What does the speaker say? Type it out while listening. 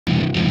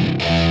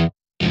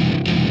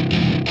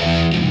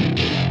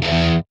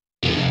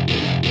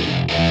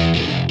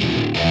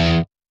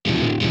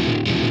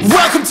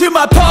to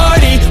my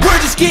party,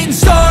 we're just getting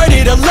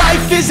started. A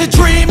life is a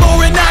dream or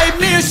a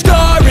nightmare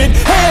scarring.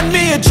 Hand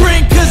me a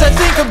drink cause I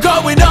think I'm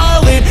going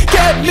all in.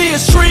 Get me a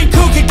shrink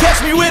who can catch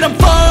me when I'm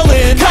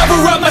falling.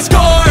 Cover up my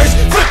scars,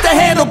 flip the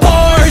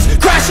handlebars,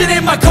 crashing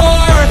in my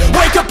car,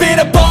 wake up in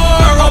a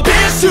bar. I'll be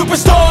a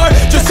superstar,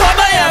 just on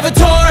my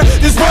avatar.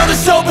 This world is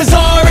so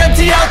bizarre,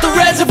 empty out the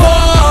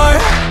reservoir.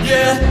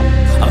 Yeah,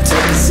 I'm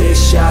taking 6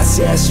 shots,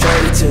 yeah,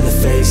 straight to the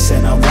face.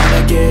 And I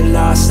wanna get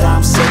lost,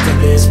 I'm sick of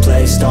this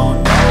place.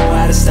 Don't know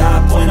how to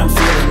stop when I'm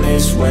feeling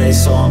this way.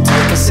 So I'm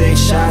taking 6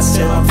 shots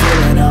till I'm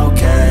feeling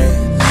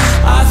okay.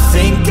 I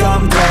think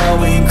I'm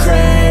going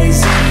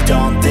crazy,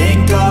 don't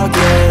think I'll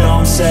get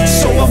home safe.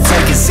 So I'm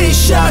taking 6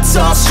 shots,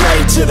 all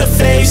straight to the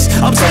face.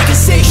 I'm taking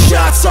 6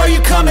 shots, are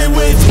you coming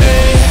with me?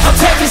 I'm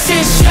taking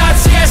 6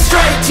 shots, yeah,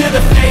 straight to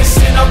the face.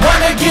 And I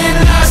wanna get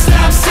lost,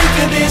 I'm sick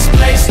of this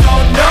place.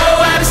 Don't know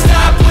how to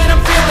stop when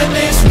I'm feeling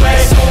this way.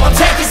 So I'm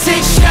taking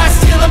 6 shots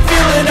till I'm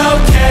feeling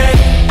okay.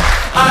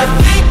 I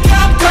think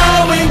I'm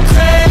going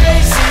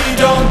crazy,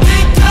 don't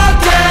think I'll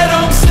get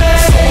home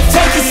safe. So I'm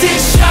taking 6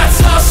 shots,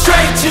 all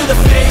straight to the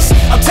face.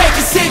 I'm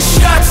taking 6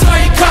 shots, are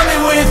you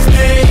coming with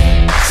me?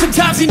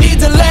 Sometimes you need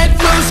to let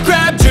loose,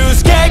 grab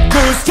juice, get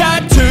goose,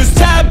 tattoos,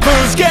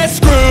 taboos, get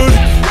screwed.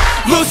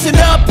 Loosen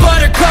up,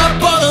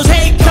 buttercup, all those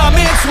hate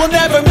comments will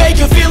never make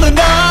you feel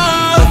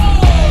enough.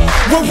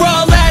 We're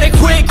all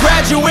adequate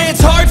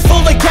graduates, heart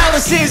full of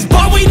calluses,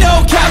 but we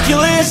know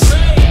calculus.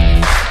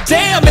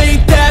 Damn,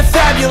 ain't that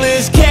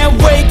fabulous?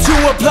 Can't wait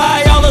to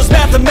apply all those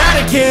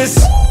mathematicus.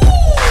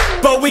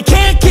 But we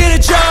can't get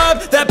a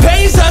job that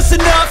pays us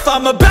enough.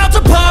 I'm about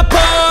to pop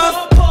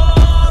off.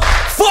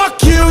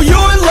 Fuck you,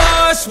 you're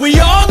lost. We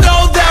all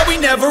know that we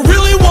never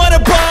really want a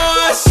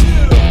boss.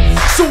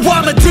 So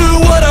I'ma do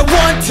what I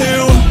want to,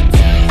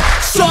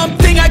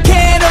 something I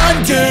can't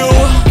undo.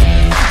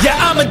 Yeah,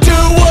 I'ma do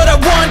what I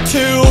want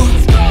to,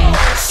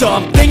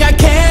 something I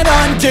can't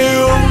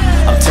undo.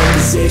 I'm taking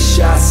 6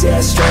 shots,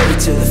 yeah, straight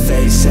to the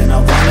face. And I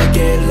wanna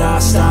get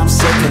lost, I'm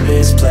sick of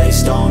this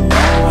place. Don't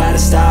know how to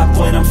stop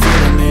when I'm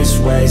feeling this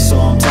way. So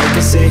I'm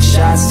taking 6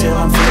 shots till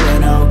I'm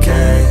feeling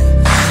okay.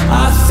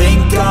 I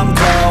think I'm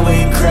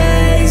going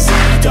crazy,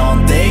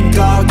 don't think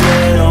I'll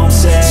get home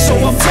safe. So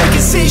I'm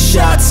taking 6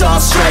 shots, all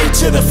straight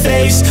to the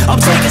face. I'm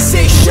taking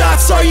 6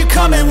 shots, are you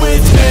coming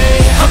with me?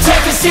 I'm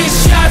taking 6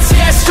 shots,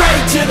 yeah,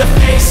 straight to the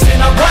face.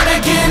 And I wanna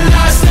get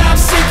lost, I'm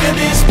sick of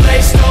this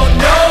place. Don't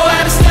know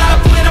how to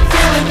stop when I'm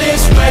feeling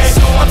this way.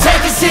 So I'm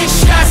taking 6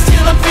 shots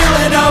till I'm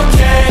feeling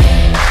okay.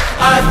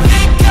 I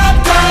think I'm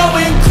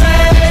going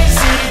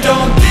crazy,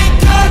 don't think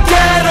I'll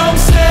get home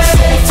safe.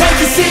 So I'm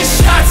taking 6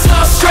 shots,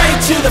 all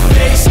straight to the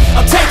face.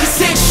 I'm taking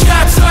 6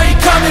 shots, are you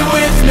coming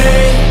with me?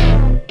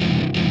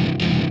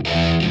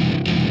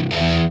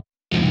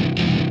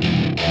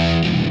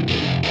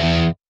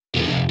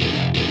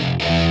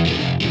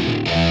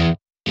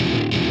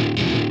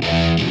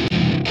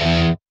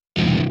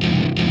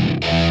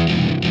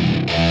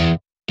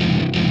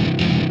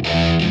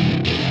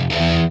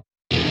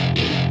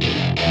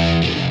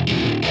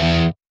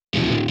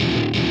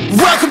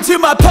 Welcome to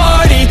my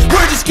party,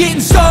 we're just getting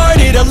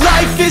started. A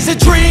life is a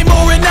dream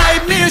or a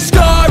nightmare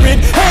scarring.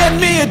 Hand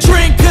me a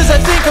drink cause I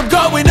think I'm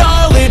going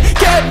all in.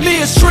 Get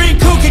me a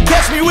shrink who can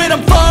catch me when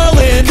I'm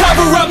falling.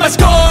 Cover up my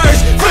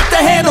scars, flip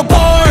the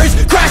handlebars,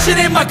 crashing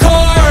in my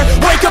car,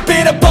 wake up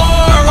in a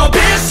bar. I'll be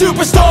a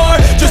superstar,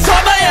 just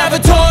on my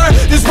avatar.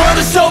 This world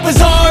is so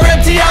bizarre,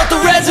 empty out the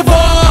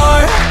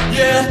reservoir.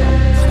 Yeah,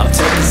 I'm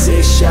taking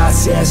 6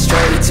 shots, yeah,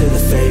 straight to the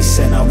face.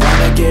 And I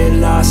wanna get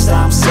lost,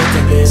 I'm sick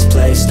of this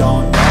place.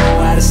 Don't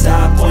know how to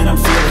stop when I'm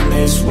feeling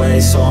this way.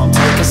 So I'm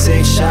taking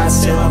 6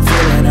 shots till I'm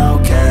feeling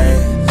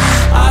okay.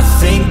 I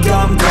think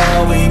I'm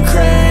going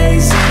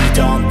crazy,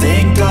 don't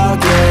think I'll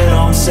get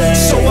home safe.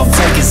 So I'm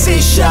taking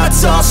 6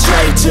 shots, all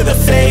straight to the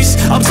face.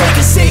 I'm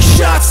taking 6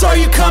 shots, are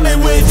you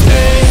coming with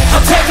me?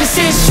 I'm taking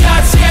 6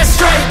 shots, yeah,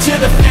 straight to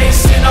the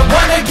face. And I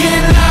wanna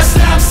get lost,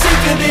 I'm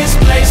sick of this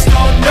place.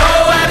 Don't know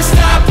how to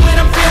stop when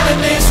I'm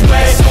feeling this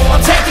way. So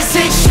I'm taking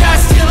 6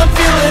 shots till I'm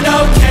feeling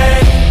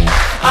okay.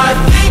 I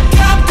think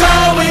I'm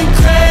going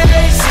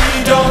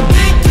crazy, don't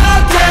think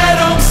I'll get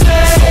home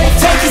safe. So I'm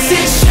taking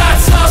 6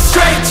 shots, all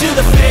straight to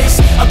the face.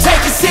 I'm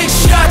taking 6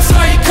 shots,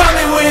 are you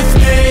coming with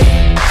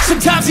me?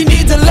 Sometimes you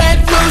need to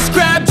let loose,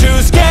 grab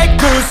juice, get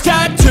goose,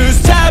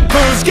 tattoos,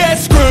 taboos, get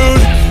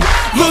screwed.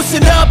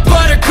 Loosen up,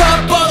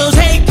 buttercup, all those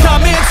hate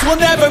comments will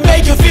never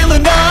make you feel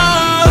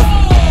enough.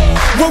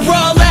 We're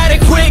all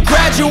adequate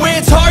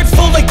graduates, heart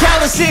full of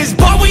calluses,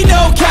 but we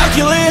know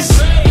calculus.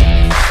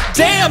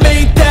 Damn,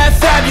 ain't that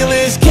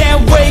fabulous?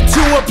 Can't wait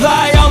to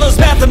apply all those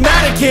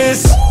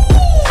mathematicus.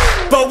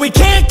 But we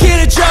can't get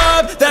a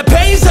job that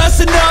pays us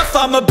enough.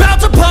 I'm about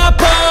to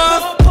pop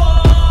off.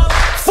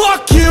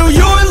 Fuck you,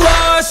 you're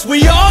lost.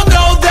 We all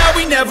know that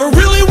we never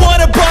really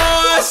want a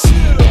boss.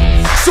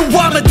 So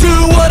I'ma do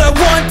what I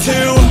want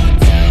to,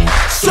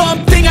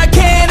 something I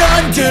can't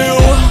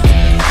undo.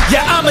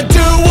 Yeah, I'ma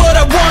do what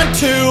I want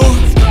to,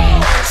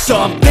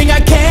 something I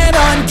can't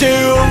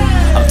undo.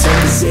 I'm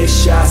taking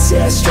 6 shots,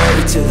 yeah,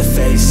 straight to the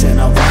face.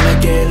 And I wanna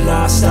get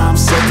lost, I'm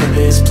sick of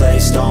this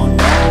place. Don't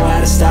know how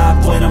to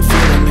stop when I'm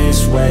feeling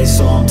this way.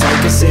 So I'm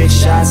taking 6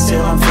 shots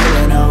till I'm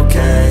feeling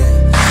okay.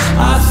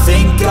 I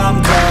think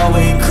I'm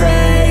going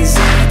crazy,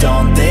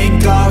 don't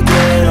think I'll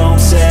get home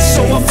safe.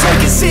 So I'm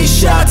taking 6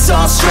 shots,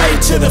 all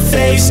straight to the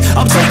face.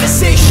 I'm taking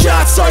 6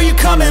 shots, are you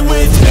coming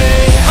with me?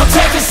 I'm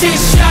taking 6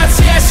 shots,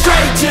 yeah,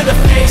 straight to the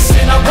face.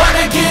 And I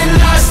wanna get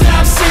lost,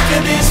 I'm sick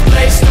of this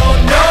place.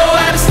 Don't know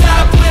how to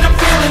stop when I'm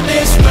feeling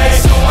this way.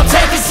 So I'm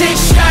taking 6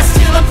 shots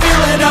till I'm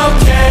feeling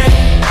okay.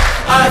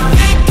 I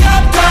think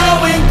I'm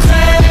going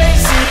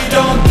crazy,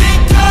 don't think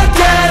I'll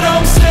get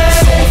home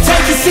safe. So I'm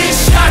taking 6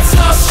 shots,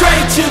 all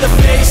straight to the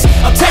face.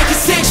 I'm taking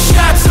 6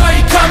 shots, are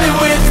you coming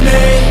with me?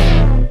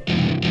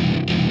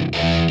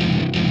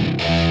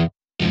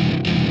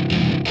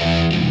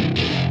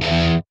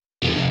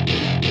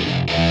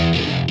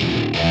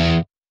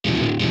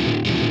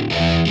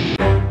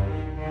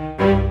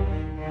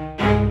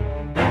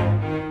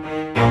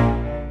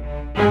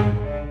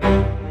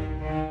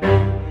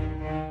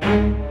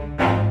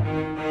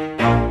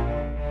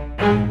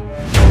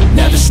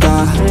 Never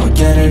stop, I'll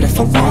get it if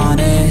I want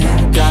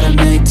it. Gotta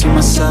make to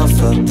myself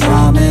a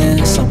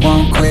promise. I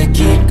won't quit,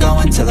 keep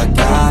going till I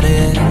got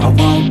it. I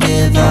won't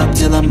give up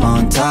till I'm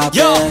on top.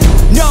 Yo,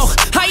 no,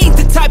 I ain't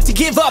the type to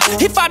give up.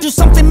 If I do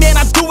something, man,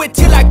 I do it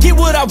till I get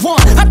what I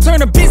want. I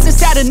turn a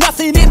business out of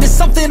nothing into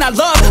something I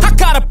love. I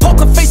got a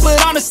poker face,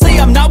 but honestly,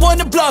 I'm not one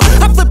to bluff.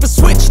 I flip a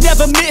switch,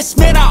 never miss,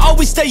 man, I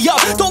always stay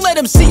up. Don't let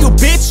them see you,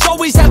 bitch,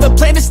 always have a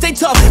plan to stay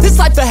tough. This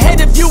life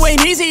ahead of you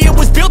ain't easy, it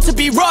was built to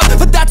be rough.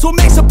 But that's what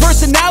makes a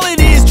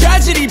personality, is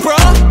tragedy,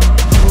 bruh.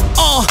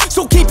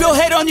 So keep your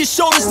head on your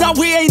shoulders. Now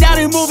we ain't out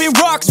here moving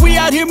rocks, we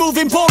out here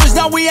moving boulders.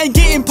 Now we ain't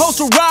getting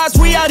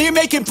posterized, we out here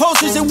making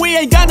posters. And we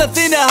ain't got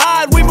nothing to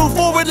hide, we move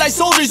forward like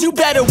soldiers. You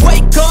better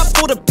wake up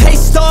for the pay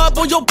stub,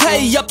 or you'll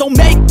pay up. Don't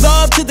make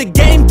love to the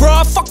game,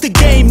 bruh, fuck the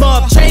game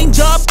up. Change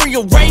up,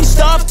 rearrange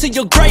stuff to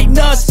your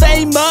greatness.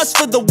 Famous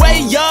for the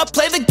way up,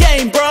 play the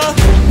game,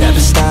 bruh. Never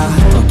stop,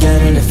 I'll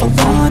get it if I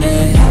want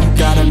it.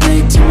 Gotta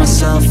make to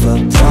myself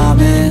a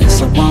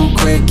promise. I won't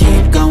quit,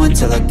 keep going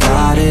till I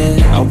got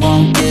it. I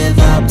won't give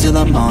up till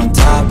I'm on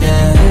top,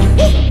 yeah.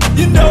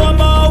 You know I'm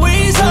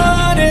always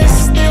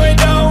honest, there ain't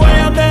no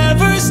way I'm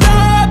ever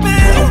stopping.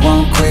 I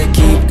won't quit,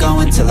 keep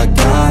going till I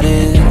got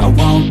it. I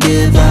won't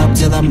give up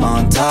till I'm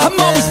on top, I'm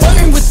always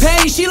flirting with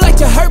pain, she like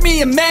to hurt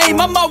me and maim.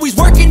 I'm always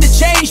working to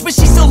change, but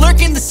she's still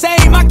lurking the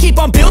same. I keep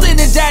on building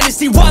a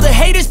dynasty while the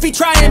haters be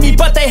trying me.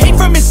 But they hate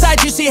from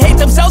inside, you see, hate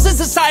themselves in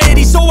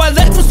society. So I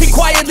let them speak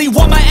quietly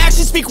while my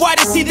actions speak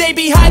wider. See, they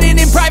be hiding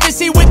in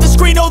privacy with the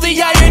screen, oh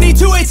the irony.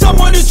 To hate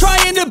someone who's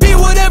trying to be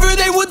whatever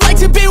they would like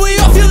to be. We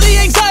all feel the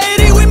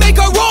anxiety, we make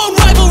our own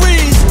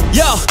rivalries.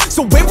 Yo,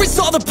 so where is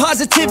all the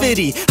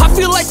positivity? I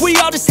feel like we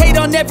all just hate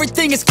on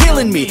everything, it's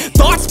killing me.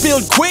 Thoughts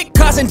build quick,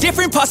 causing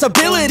different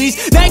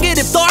possibilities.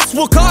 Negative thoughts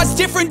will cause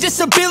different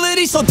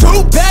disabilities. So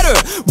do better,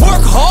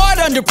 work hard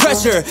under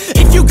pressure.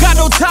 If you got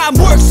no time,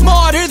 work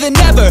smarter than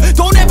ever.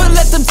 Don't ever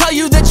let them tell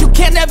you that you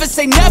can't never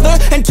say never.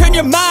 And turn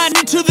your mind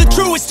into the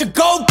truest of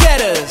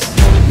go-getters.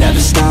 Never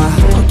stop,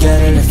 I'll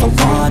get it if I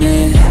want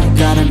it.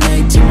 Gotta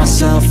make to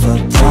myself a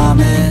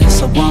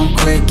promise. I won't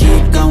quit,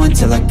 keep going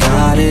till I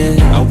got it.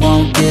 I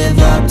won't give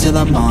up till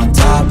I'm on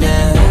top,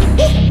 yeah.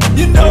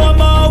 You know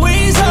I'm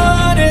always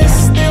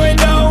honest, there ain't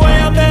no way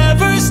I'm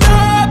ever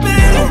stopping.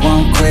 I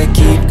won't quit,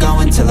 keep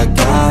going till I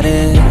got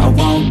it. I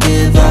won't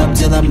give up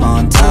till I'm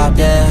on top,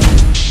 yeah.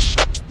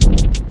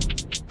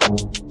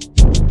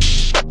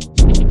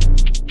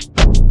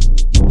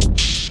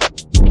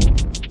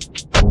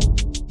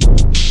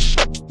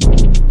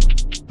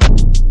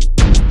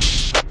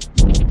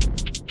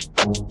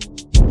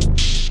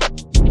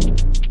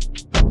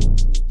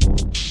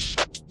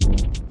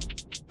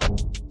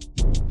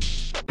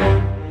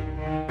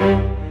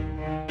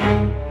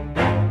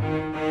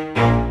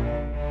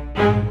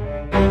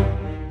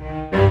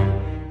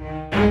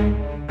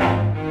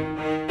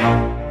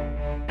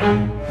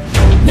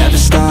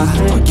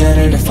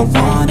 If I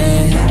want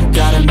it,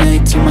 gotta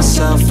make to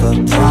myself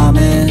a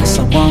promise.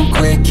 I won't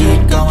quit,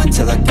 keep going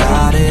till I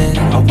got it.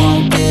 I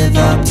won't give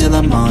up till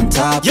I'm on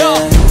top, yo,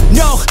 yeah.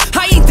 No,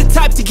 I ain't the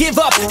type to give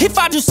up. If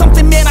I do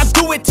something, man, I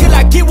do it till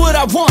I get what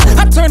I want.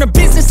 I turn a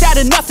business out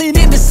of nothing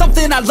into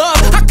something I love.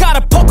 I got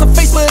a poker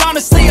face, but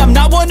honestly, I'm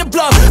not one to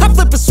bluff. I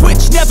flip a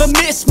switch, never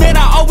miss, man,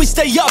 I always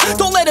stay up.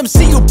 Don't let them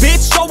see you,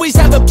 bitch, always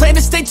have a plan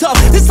to stay tough.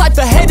 This life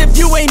ahead of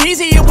you ain't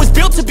easy, it was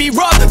built to be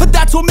rough. But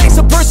that's what makes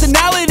a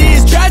personality,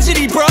 is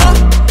tragedy,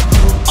 bruh.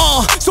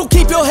 So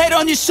keep your head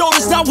on your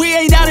shoulders. Now we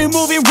ain't out here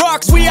moving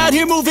rocks, we out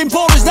here moving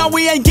boulders. Now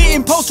we ain't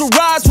getting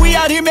posterized, we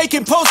out here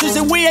making posters.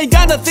 And we ain't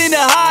got nothing to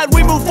hide,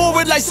 we move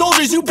forward like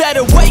soldiers. You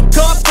better wake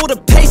up for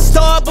the pay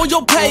stub, or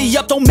you'll pay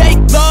up. Don't make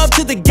love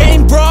to the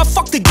game, bruh,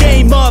 fuck the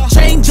game up.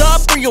 Change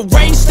up,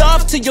 rearrange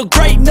stuff to your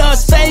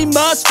greatness.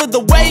 Famous for the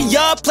way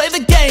up, play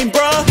the game,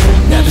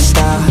 bruh. Never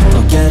stop,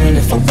 I'll get it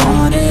if I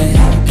want it.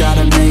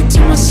 Gotta make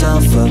to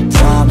myself a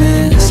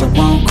promise. I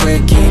won't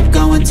quit, keep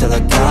going till I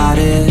got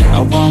it.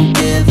 I won't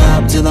give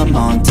up till I'm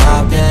on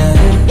top, yeah.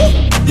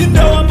 You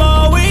know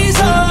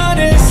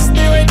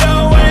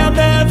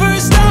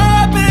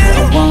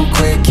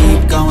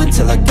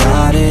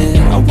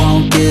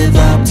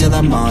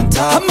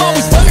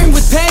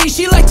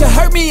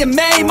hurt me and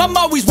maim. I'm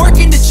always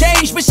working to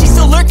change, but she's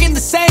still lurking the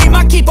same.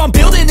 I keep on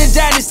building a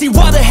dynasty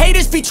while the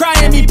haters be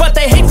trying me, but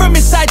they hate from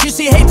inside. You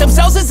see, hate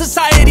themselves in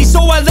society, so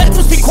I let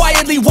them speak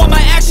quietly while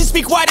my actions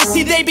speak wider.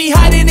 See, they be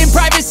hiding in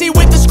privacy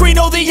with the screen.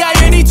 Oh, the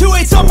irony to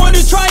hate someone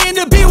who's trying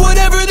to be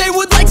whatever they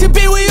would like to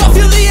be. We all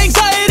feel the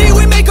anxiety,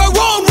 we make our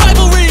own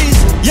rivalries.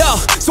 Yo,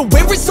 so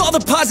where is all the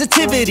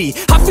positivity?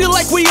 I feel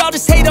like we all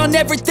just hate on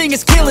everything,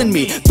 it's killing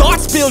me.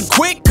 Thoughts build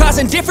quick,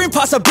 causing different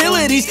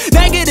possibilities.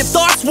 Negative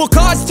thoughts will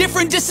cause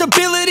different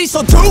disabilities.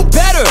 So do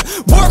better,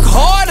 work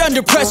hard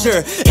under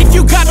pressure. If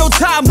you got no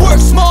time, work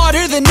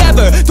smarter than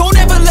ever. Don't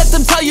ever let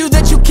them tell you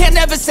that you can't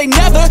never say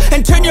never,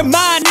 and turn your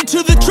mind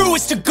into the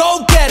truest of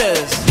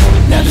go-getters.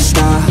 Never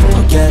stop,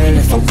 I'll get it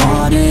if I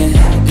want it.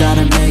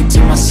 Gotta make to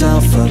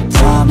myself a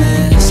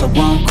promise. I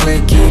won't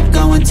quit, keep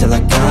going till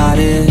I got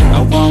it.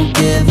 I won't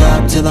give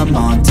up till I'm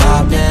on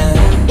top, yeah.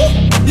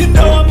 You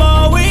know I'm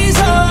always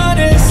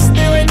honest,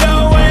 there ain't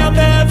no way I'm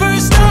ever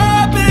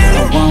stopping.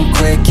 I won't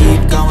quit,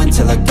 keep going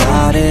till I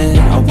got it.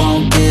 I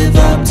won't give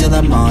up till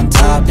I'm on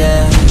top,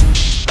 yeah.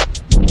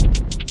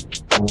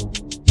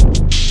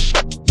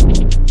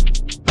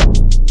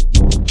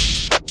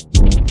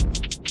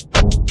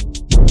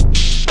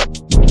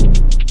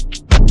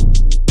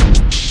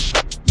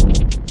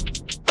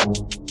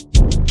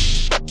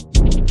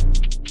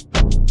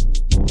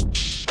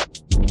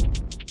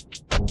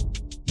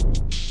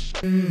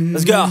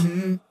 Let's go.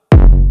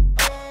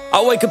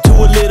 I wake up to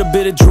a little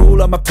bit of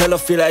drool on my pillow,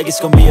 feel like it's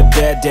gonna be a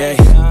bad day.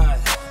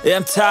 Yeah,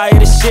 I'm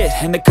tired of shit,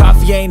 and the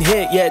coffee ain't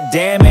hit yet,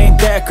 damn, ain't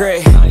that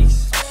great.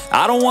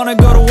 I don't wanna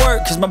go to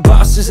work, cause my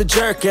boss is a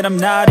jerk, and I'm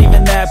not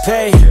even that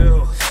paid.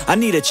 I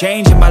need a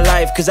change in my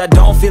life, cause I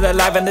don't feel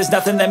alive, and there's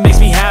nothing that makes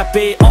me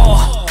happy.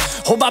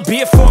 Hold my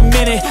beer for a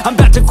minute, I'm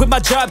about to quit my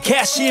job,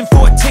 cash in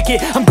for a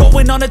ticket. I'm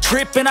going on a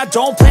trip and I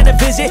don't plan to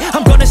visit.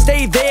 I'm gonna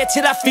stay there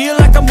till I feel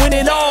like I'm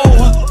winning,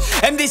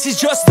 and this is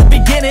just the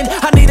beginning.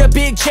 I need a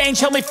big change,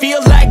 help me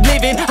feel like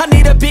living. I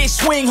need a big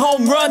swing,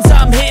 home runs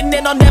I'm hitting,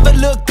 and I'll never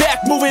look back,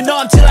 moving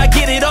on till I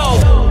get it all.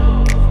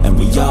 And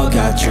we all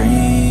got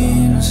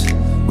dreams,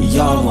 we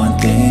all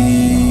want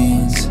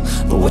things,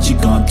 but what you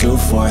gonna do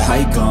for it? How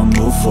you gonna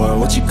move for it?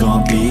 What you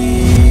gonna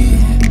be?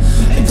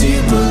 And do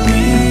you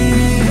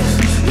believe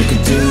you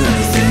can do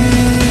anything?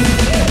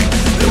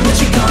 But what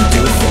you gonna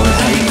do for it?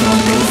 How you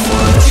gonna move for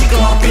it? What you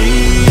gonna be?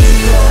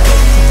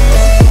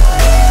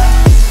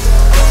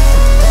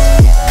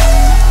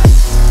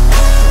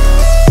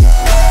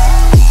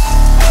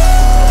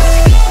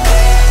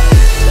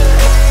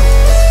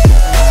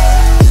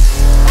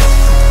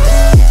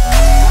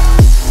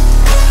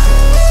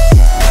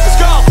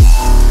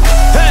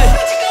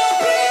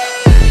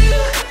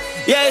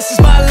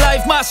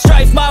 My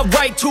strife, my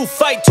right to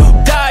fight, to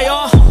die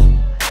on.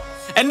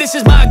 And this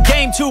is my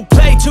game to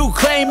play, to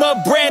claim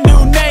a brand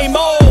new name,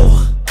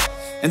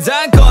 And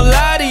I ain't gonna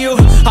lie to you,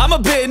 I'm a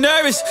bit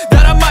nervous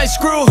that I might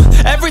screw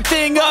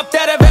everything up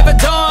that I've ever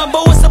done.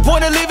 But what's the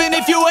point of living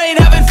if you ain't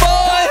having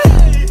fun?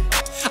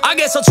 I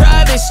guess I'll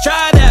try this,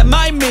 try that,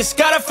 might miss,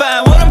 gotta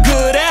find what I'm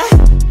good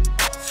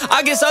at.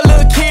 I guess I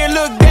look here,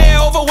 look there,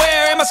 over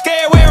where am I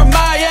scared, where am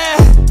I at?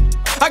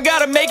 I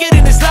gotta make it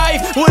in this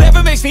life,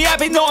 whatever makes me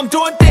happy, know I'm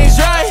doing things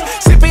right.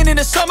 Sipping in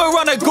the summer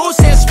on a goose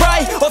and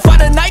Sprite, or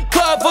find a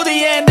nightclub for the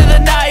end of the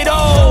night,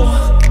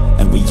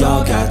 And we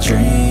all got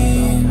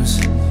dreams,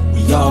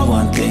 we all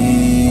want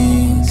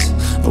things,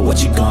 but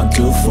what you gonna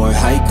do for it?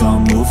 How you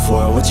gonna move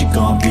for it? What you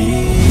gonna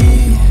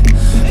be?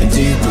 And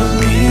do you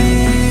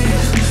believe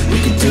you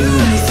can do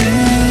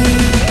anything?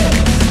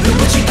 But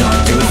what you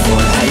gonna do for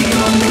it? How you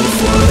gonna move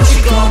for it? What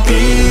you gonna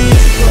be?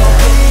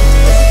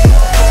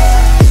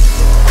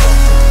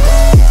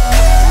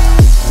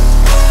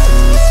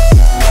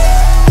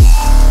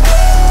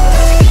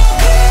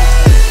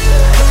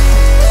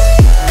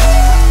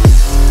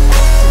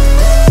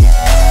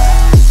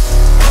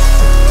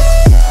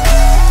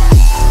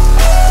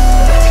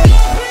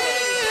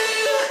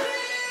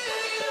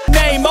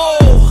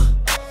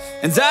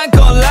 And I ain't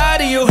gonna lie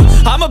to you,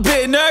 I'm a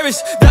bit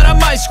nervous that I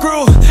might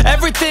screw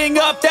everything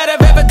up that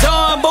I've ever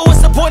done. But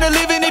what's the point of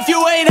living if you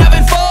ain't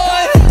having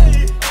fun?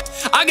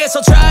 I guess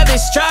I'll try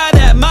this, try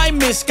that, might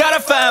miss,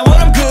 gotta find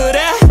what I'm good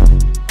at.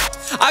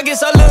 I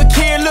guess I look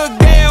here, look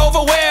there,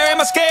 over where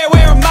am I scared,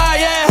 where am I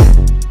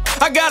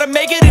at? I gotta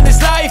make it in this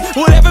life,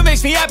 whatever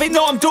makes me happy,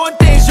 know I'm doing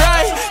things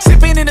right.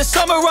 Sipping in the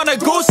summer on a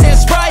goose and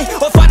Sprite,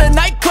 or find a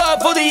nightclub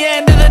for the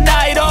end of the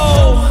night,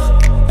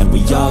 And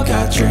we all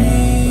got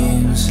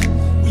dreams,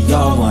 we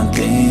all want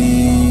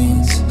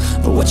things,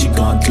 but what you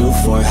gonna do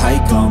for it? How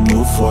you gonna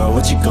move for it?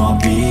 What you gonna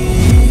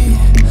be?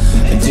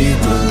 And do you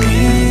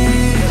believe